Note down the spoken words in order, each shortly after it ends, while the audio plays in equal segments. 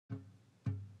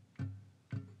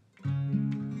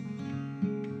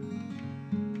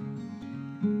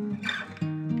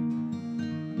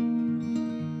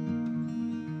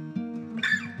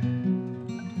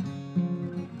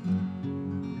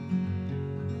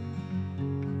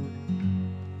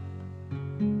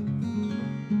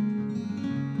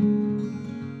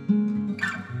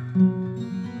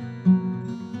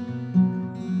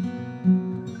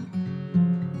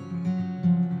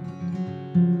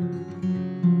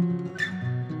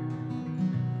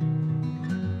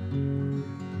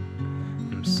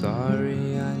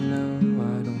sorry, I know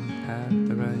I don't have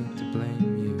the right to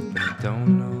blame you, but I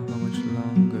don't know how much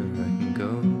longer I can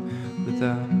go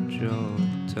without your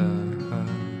touch,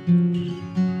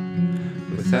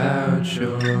 without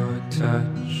your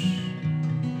touch.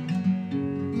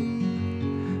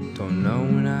 Don't know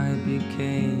when I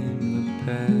became a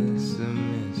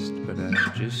pessimist, but I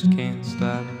just can't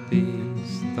stop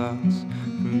these thoughts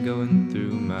from going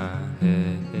through my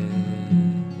head,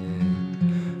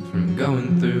 from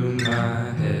going through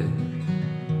my head.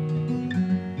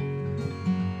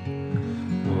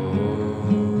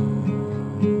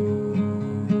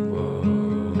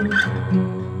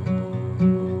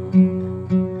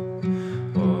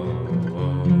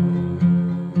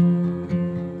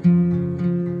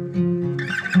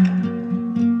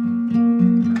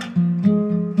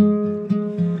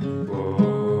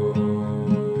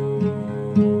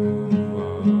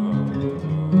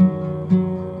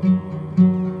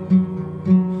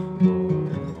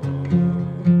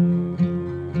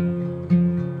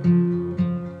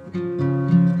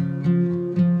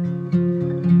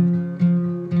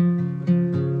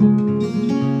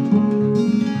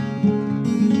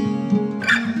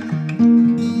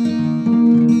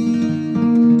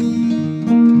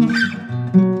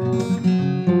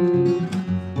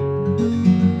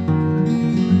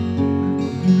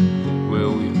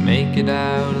 Make it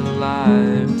out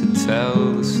alive to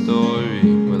tell the story?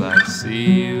 Will I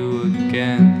see you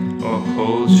again or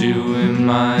hold you in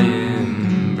my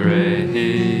embrace?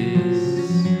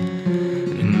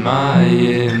 In my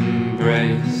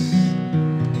embrace.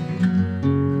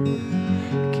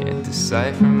 Can't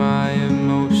decipher my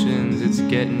emotions, it's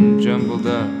getting jumbled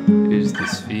up. Is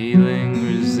this feeling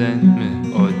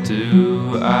resentment, or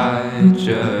do I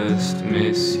just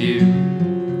miss you?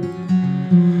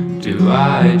 Do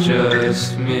I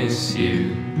just miss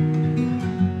you?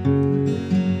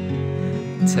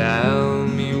 Tell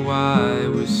me why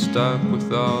we're stuck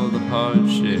with all the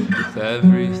hardship, with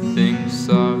everything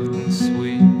soft and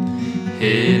sweet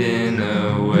hidden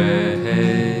away,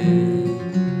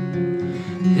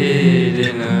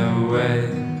 hidden away.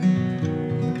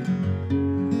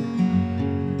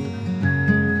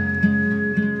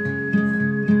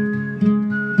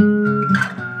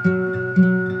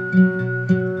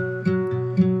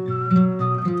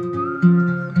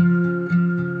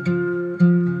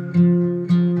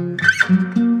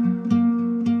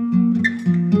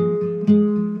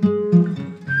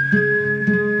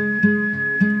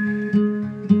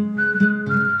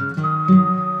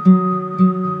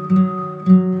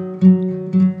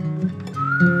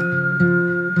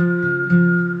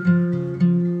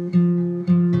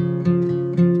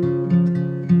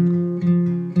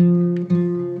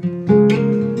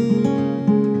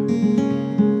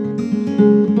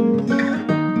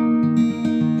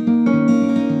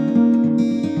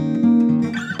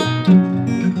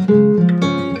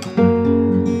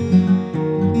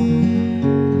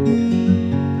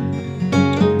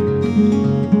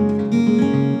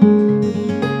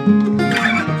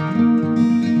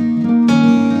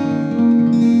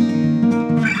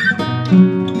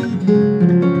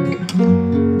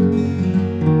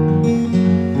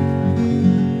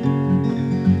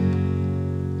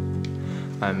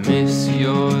 I miss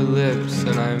your lips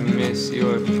and I miss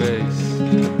your face.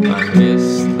 I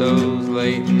miss those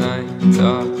late night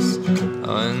talks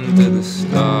under the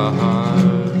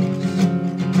stars,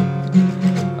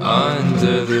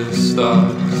 under the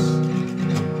stars.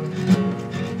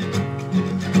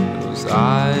 Those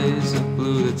eyes of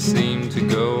blue that seem to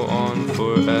go on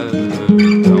forever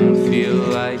don't feel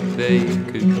like they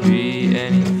could be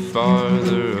any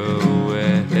farther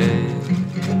away,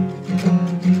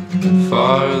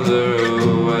 farther away.